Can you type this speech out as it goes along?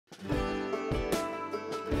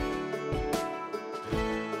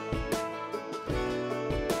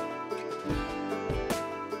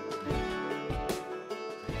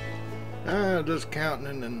Just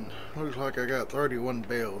counting, and looks like I got 31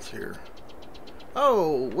 bales here.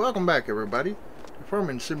 Oh, welcome back everybody to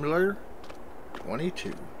Farming Simulator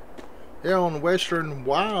 22 here on the Western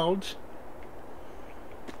Wilds.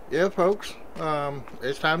 Yeah folks,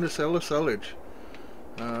 it's time to sell the silage.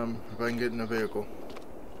 If I can get in the vehicle.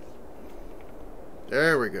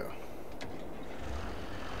 There we go.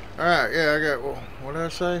 Alright, yeah, I got, well, what did I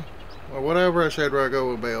say? Well, whatever I said where I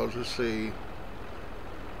go with bales. Let's see.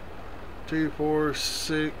 2, 4,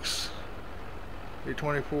 6, 8,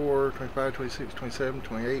 24, 25, 26, 27,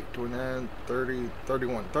 28, 29, 30,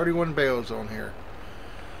 31. 31 bales on here.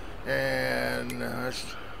 And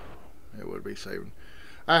it would be saving.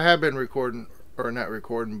 I have been recording, or not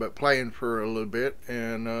recording, but playing for a little bit.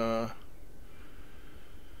 And, oh,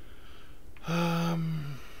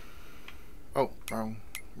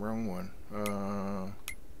 wrong one.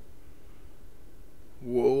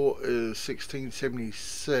 Wool is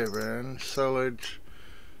 1677. Silage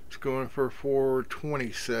is going for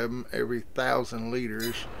 427 every 1,000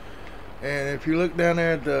 liters. And if you look down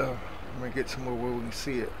there at the, let me get somewhere where we can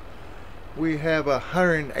see it. We have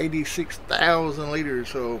 186,000 liters.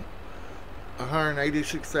 So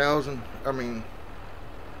 186,000. I mean,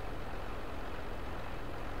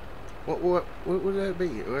 what would that be?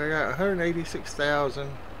 We got 186,000.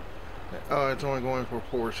 Oh, it's only going for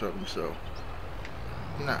 4 something. So.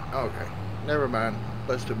 Nah, okay. Never mind.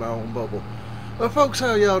 Busted my own bubble. Well, folks,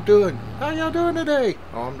 how y'all doing? How y'all doing today?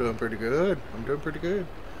 Oh, I'm doing pretty good. I'm doing pretty good.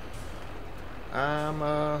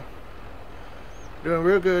 I'm, doing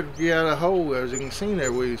real good. Yeah, the hole, as you can see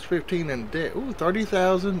there, we was 15 in debt. Ooh,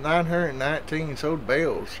 30,919 sold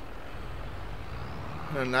bales.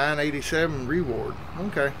 A 987 reward.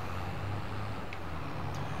 Okay.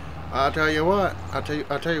 I'll tell you what. I'll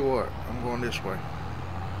tell you what. I'm going this way.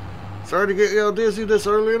 Sorry to get y'all dizzy this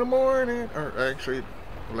early in the morning, or actually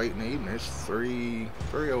late in the evening. It's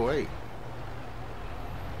 3:08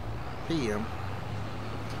 p.m.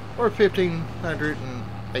 or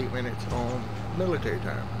 1508 minutes on military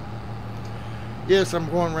time. Yes, I'm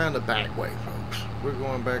going around the back way, folks. We're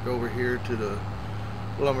going back over here to the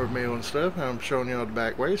lumber mill and stuff. I'm showing y'all the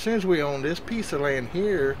back way. As soon as we own this piece of land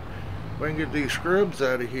here, we can get these scrubs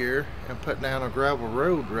out of here and put down a gravel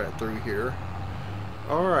road right through here.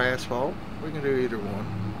 Or asphalt. We can do either one.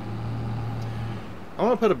 I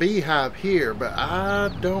want to put a beehive here, but I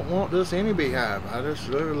don't want just any beehive. I just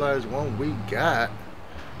realized one we got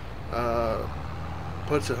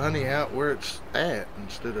puts the honey out where it's at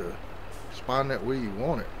instead of spawning it where you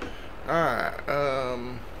want it. Alright,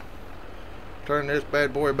 turn this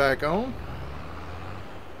bad boy back on.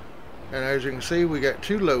 And as you can see, we got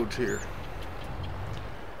 2 loads here.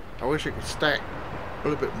 I wish it could stack a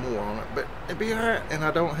little bit more on it, but it'd be alright. And I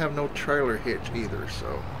don't have no trailer hitch either,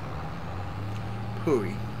 so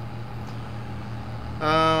pooey.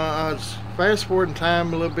 I was fast forwarding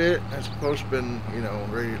time a little bit. It's supposed to have been, you know,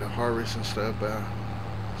 ready to harvest and stuff.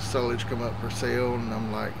 Silage come up for sale, and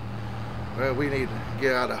I'm like, well, we need to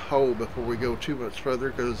get out of the hole before we go too much further,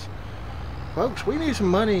 because folks, we need some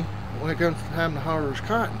money when it comes to time to harvest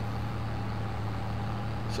cotton.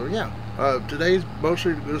 So yeah. Today's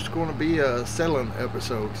mostly just going to be a selling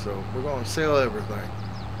episode, so we're going to sell everything.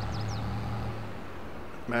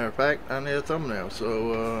 Matter of fact, I need a thumbnail,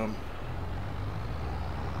 so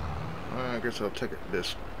I guess I'll take it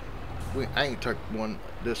this. I ain't took one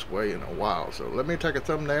this way in a while, so let me take a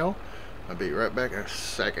thumbnail. I'll be right back in a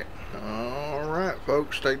second. All right,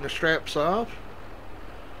 folks, taking the straps off.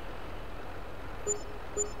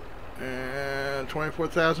 And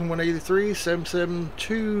 24,183,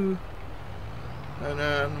 772. And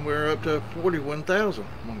then we're up to 41,000.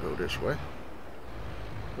 I'm gonna go this way.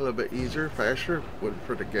 A little bit easier, faster, waiting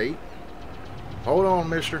for the gate. Hold on,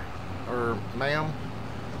 mister. Or ma'am.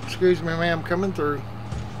 Excuse me, ma'am, coming through.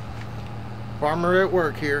 Farmer at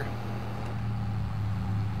work here.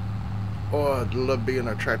 Oh, I'd love being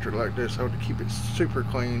a tractor like this. I would keep it super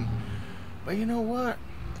clean. But you know what?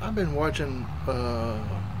 I've been watching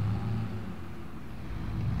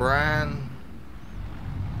Brian.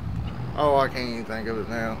 Oh, I can't even think of it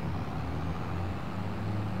now.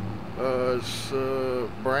 It's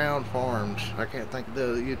Brown Farms. I can't think of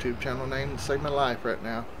the YouTube channel name to save my life right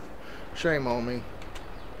now. Shame on me.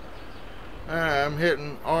 Alright, I'm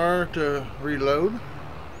hitting R to reload.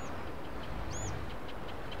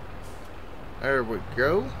 There we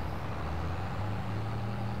go.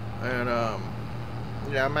 And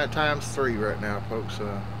yeah, I'm at ×3 right now, folks.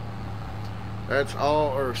 That's all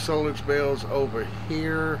our silage bales over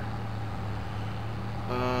here.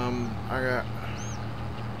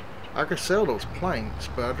 I could sell those planks,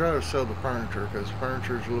 but I'd rather sell the furniture, because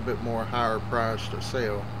furniture is a little bit more higher price to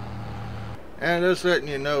sell. And just letting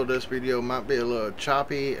you know, this video might be a little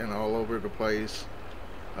choppy and all over the place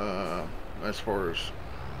as far as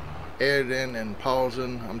editing and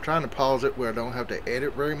pausing. I'm trying to pause it where I don't have to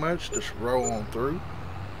edit very much, just roll on through.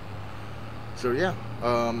 So yeah,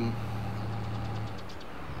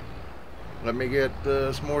 let me get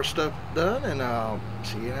some more stuff done, and I'll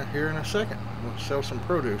see you here in a second. We'll sell some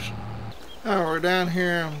produce. Alright, we're down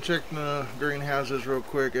here. I'm checking the greenhouses real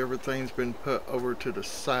quick. Everything's been put over to the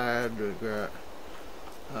side. We've got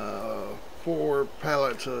 4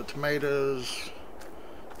 pallets of tomatoes,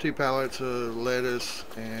 2 pallets of lettuce,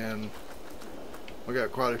 and we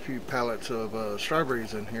got quite a few pallets of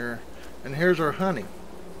strawberries in here. And here's our honey.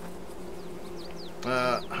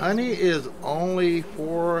 Honey is only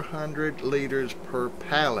 400 liters per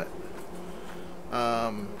pallet.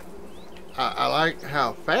 I like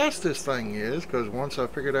how fast this thing is, because once I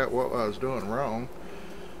figured out what I was doing wrong,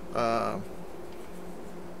 hang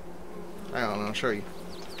on, I'll show you.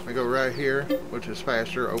 I go right here, which is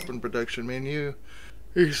faster, open production menu.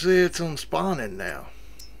 You see it's on spawning now.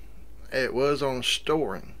 It was on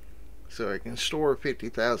storing, so it can store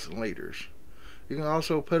 50,000 liters. You can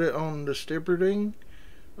also put it on distributing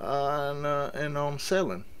and on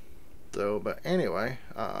selling. So, but anyway,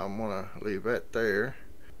 I'm gonna leave that there.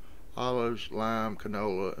 Olives, lime,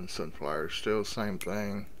 canola, and sunflower, still same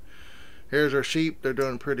thing. Here's our sheep. They're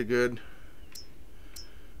doing pretty good.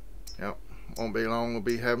 Yep, won't be long, we'll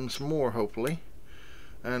be having some more hopefully.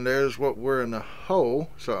 And there's what we're in the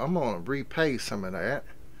hole, so I'm gonna repay some of that.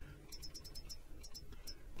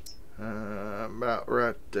 About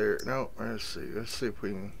right there. No, let's see if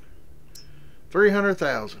we can.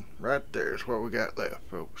 300,000 right there is what we got left,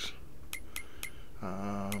 folks.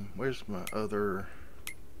 Where's my other?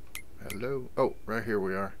 Hello. Oh, right here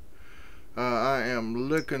we are. I am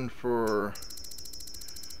looking for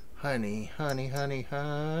honey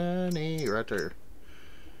right there.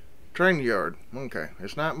 Train yard. Okay,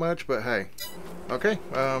 it's not much, but hey. Okay.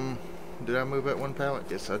 Did I move that one pallet?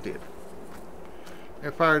 Yes, I did.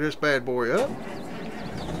 And fire this bad boy up.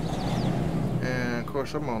 And of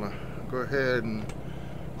course, I'm gonna go ahead and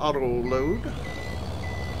auto load.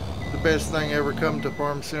 The best thing ever come to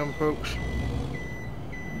farm sim, folks.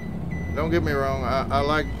 Don't get me wrong, I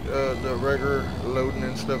like the regular loading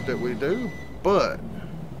and stuff that we do, but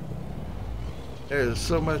it is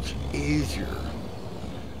so much easier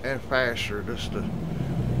and faster just to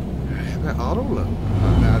have that auto load.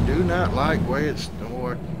 I do not like the way it's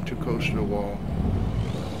too close to the wall.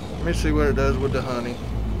 Let me see what it does with the honey.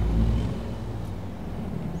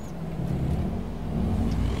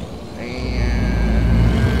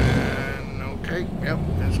 And okay, yep,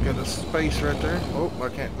 it's got a space right there. Oh, I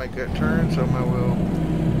can't make that turn, so I will.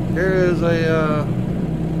 Here is a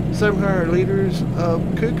 700 liters of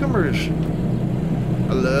cucumbers.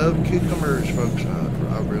 I love cucumbers, folks.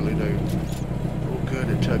 I really do. Oh, good,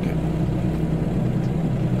 it took it.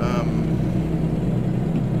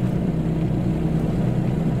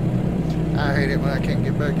 I hate it when I can't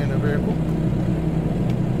get back in the vehicle.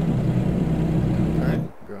 Okay,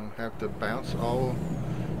 gonna have to bounce all.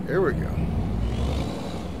 There we go.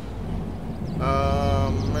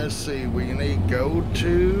 Let's see. We need go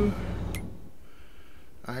to.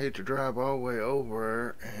 I hate to drive all the way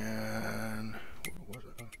over, and what was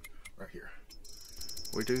it? Right here.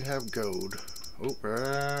 We do have gold. Oh,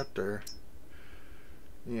 right there.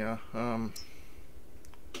 Yeah.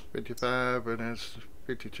 55, and it's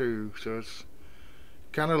 52, so it's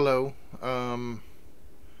kind of low.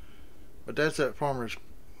 But that's at farmers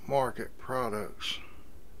market products.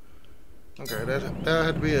 Okay, that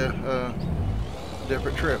had to be a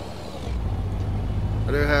different trip.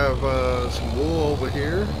 I do have some wool over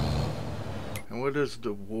here. And where does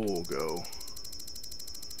the wool go?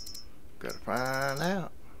 Gotta find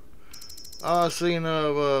out. I seen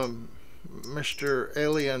Mr.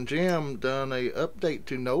 Ellie and Jim done a update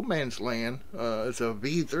to No Man's Land. It's a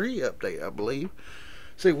V3 update, I believe.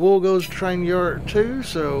 See, wool goes to train yard too,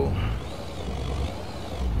 so.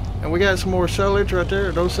 And we got some more silage right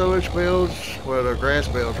there. Those silage bales, well, they're grass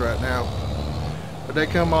bales right now, but they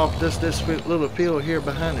come off this little field here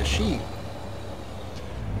behind the sheep.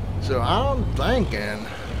 So I'm thinking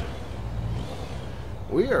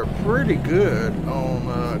we are pretty good on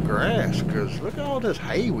grass, because look at all this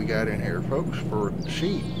hay we got in here, folks, for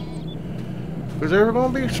sheep. Because they're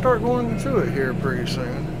going to start going through it here pretty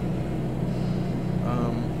soon.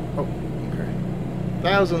 Oh, okay.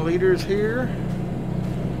 1,000 liters here.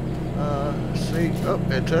 See, oh,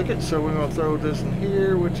 it took it, so we're going to throw this in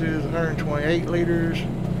here, which is 128 liters.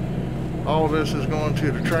 All this is going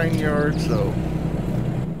to the train yard, so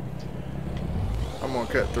I'm going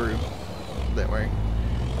to cut through that way.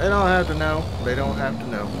 They don't have to know. They don't have to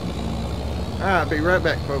know. Alright, be right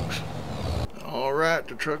back, folks. Alright,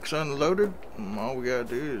 the truck's unloaded. And all we gotta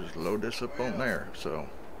do is load this up on there. So,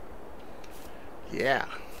 yeah.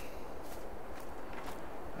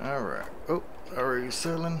 Alright. Oh, already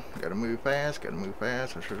selling. Gotta move fast. Gotta move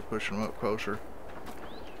fast. I should have pushed them up closer.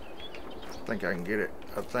 I think I can get it.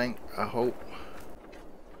 I hope.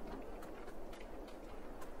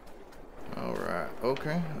 Alright.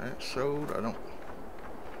 Okay, that's sold. I don't.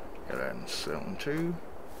 Got that in selling too.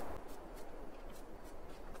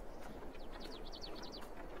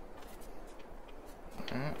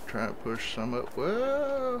 Alright, try to push some up.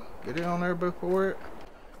 Whoa! Get it on there before it.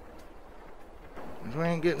 We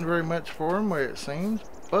ain't getting very much for them, way it seems.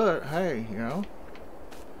 But hey, you know,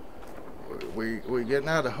 we getting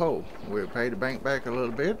out of the hole. We'll pay the bank back a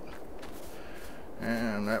little bit,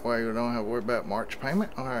 and that way we don't have to worry about March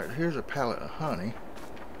payment. All right, here's a pallet of honey.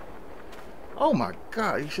 Oh my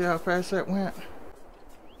God! You see how fast that went?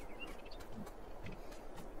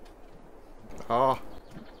 Oh,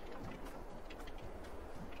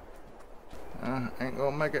 ain't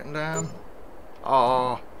gonna make it in time.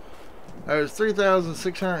 Oh. That was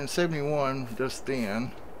 3,671 just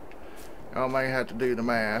then. I may have to do the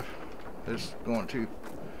math. It's going too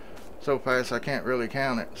so fast I can't really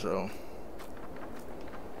count it, so.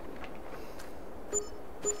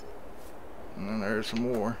 And then there's some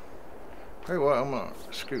more. Hey, what? I'm gonna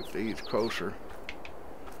scoot these closer.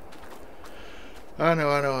 I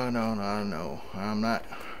know. I'm not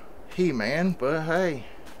He-Man, but hey,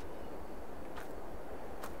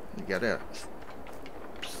 you got that.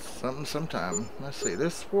 Something sometime. Let's see,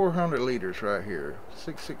 this 400 liters right here.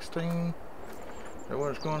 616. Is that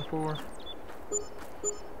what it's going for?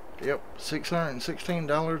 Yep,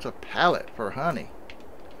 $616 a pallet for honey.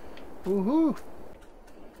 Woohoo!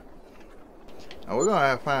 Now we're gonna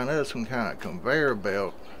have to find us some kind of conveyor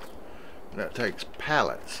belt that takes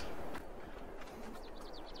pallets.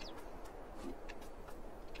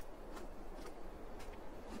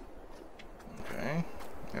 Okay.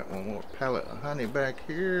 Got one more pallet of honey back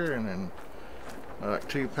here, and then like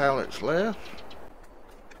 2 pallets left.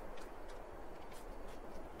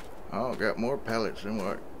 Oh, got more pallets than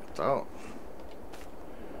what I thought.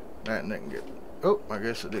 That didn't get. Oh, I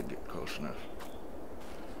guess it did get close enough.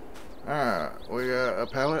 Alright, we got a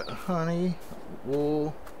pallet of honey,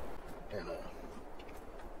 wool, and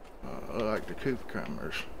like the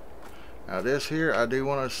cucumbers. Now this here, I do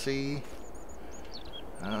want to see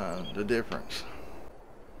the difference.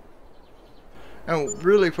 And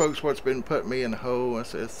really, folks, what's been putting me in the hole, I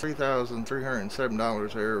said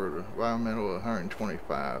 $3,307 there, or the environmental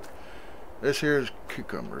 $125. This here is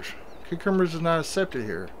cucumbers. Cucumbers is not accepted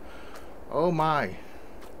here. Oh my.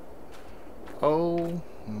 Oh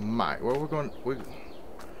my. Well, we're going.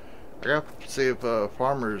 I got to see if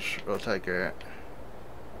farmers will take that.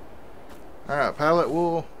 All right, pallet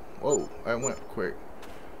wool. Whoa, that went quick.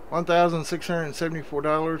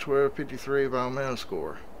 $1,674 with a 53 environmental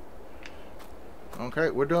score. Okay,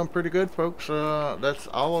 we're doing pretty good, folks. That's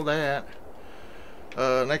all of that.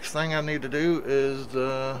 Next thing I need to do is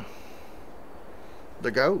the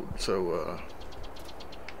gold. So,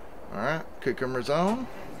 alright, cucumbers on.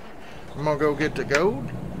 I'm gonna go get the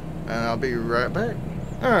gold, and I'll be right back.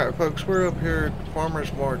 Alright, folks, we're up here at the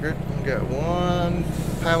farmer's market. We got 1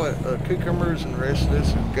 pallet of cucumbers, and the rest of this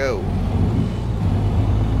is gold.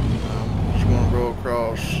 I'm just gonna go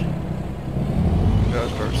across. Gotta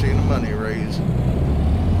start seeing the money raise.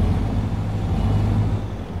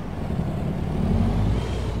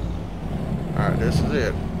 Alright, this is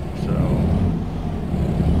it. So,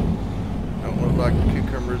 don't look like the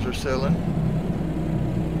cucumbers are selling.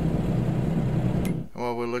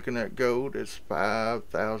 While we're looking at gold, it's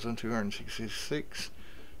 5,266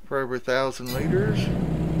 for every 1,000 liters.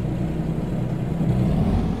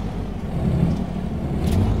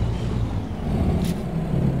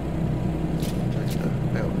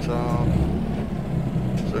 Off.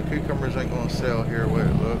 So cucumbers ain't gonna sell here where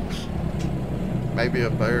it looks. Maybe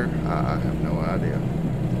up there. I have no idea.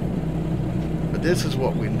 But this is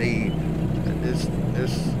what we need.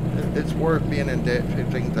 It's worth being in debt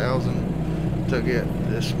 $15,000 to get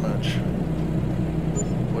this much,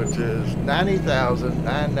 which is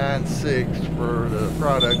 $90,996 for the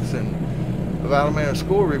products, and the environmental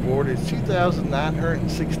score reward is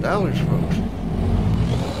 $2,906, folks.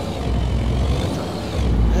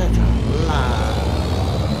 That's a lot.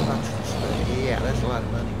 Yeah, that's a lot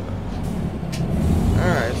of money, folks.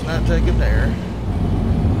 Alright, it's not taken there.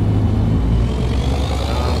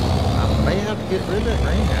 I may have to get rid of that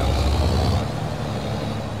greenhouse.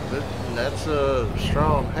 That's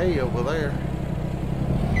straw and hay over there.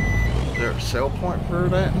 there a sell point for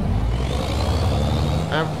that?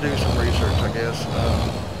 I have to do some research, I guess.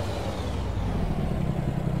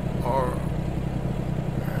 R-S-I-R.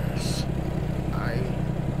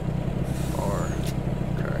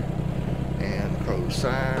 Okay. And close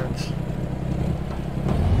sides.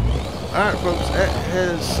 Alright folks, that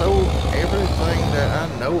has sold everything that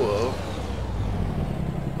I know of.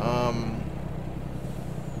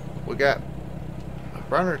 We got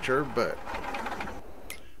furniture, but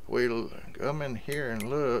we'll come in here and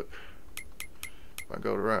look. If I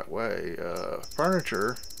go the right way,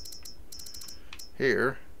 furniture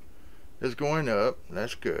here is going up.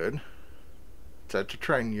 That's good. It's at the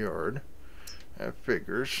train yard. That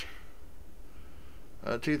figures.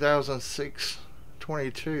 2006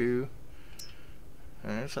 22,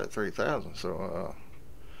 and it's at 3,000. So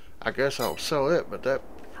I guess I'll sell it, but that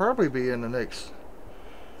probably be in the next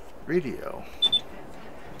video.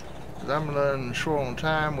 I'm running short on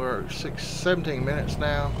time. We're 17 minutes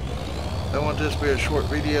now. I want this to be a short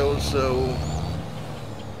video, so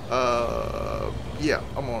yeah,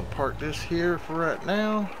 I'm gonna park this here for right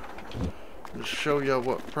now. Just show y'all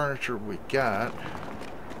what furniture we got.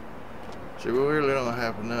 See, we really don't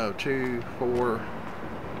have enough.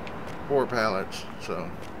 4 pallets. So,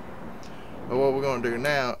 but what we're gonna do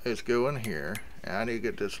now is go in here, and I need to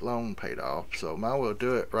get this loan paid off. So, might well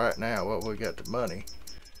do it right now while we got the money.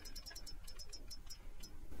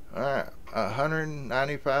 Alright,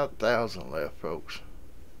 195,000 left, folks.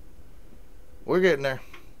 We're getting there.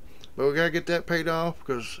 But we gotta get that paid off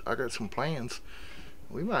because I got some plans.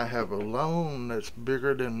 We might have a loan that's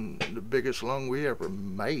bigger than the biggest loan we ever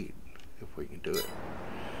made, if we can do it.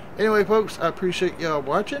 Anyway, folks, I appreciate y'all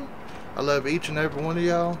watching. I love each and every one of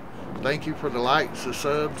y'all. Thank you for the likes, the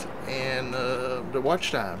subs, and the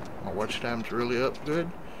watch time. My watch time's really up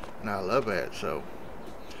good, and I love that. So,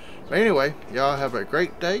 but anyway, y'all have a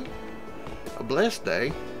great day, a blessed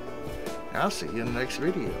day. I'll see you in the next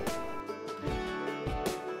video.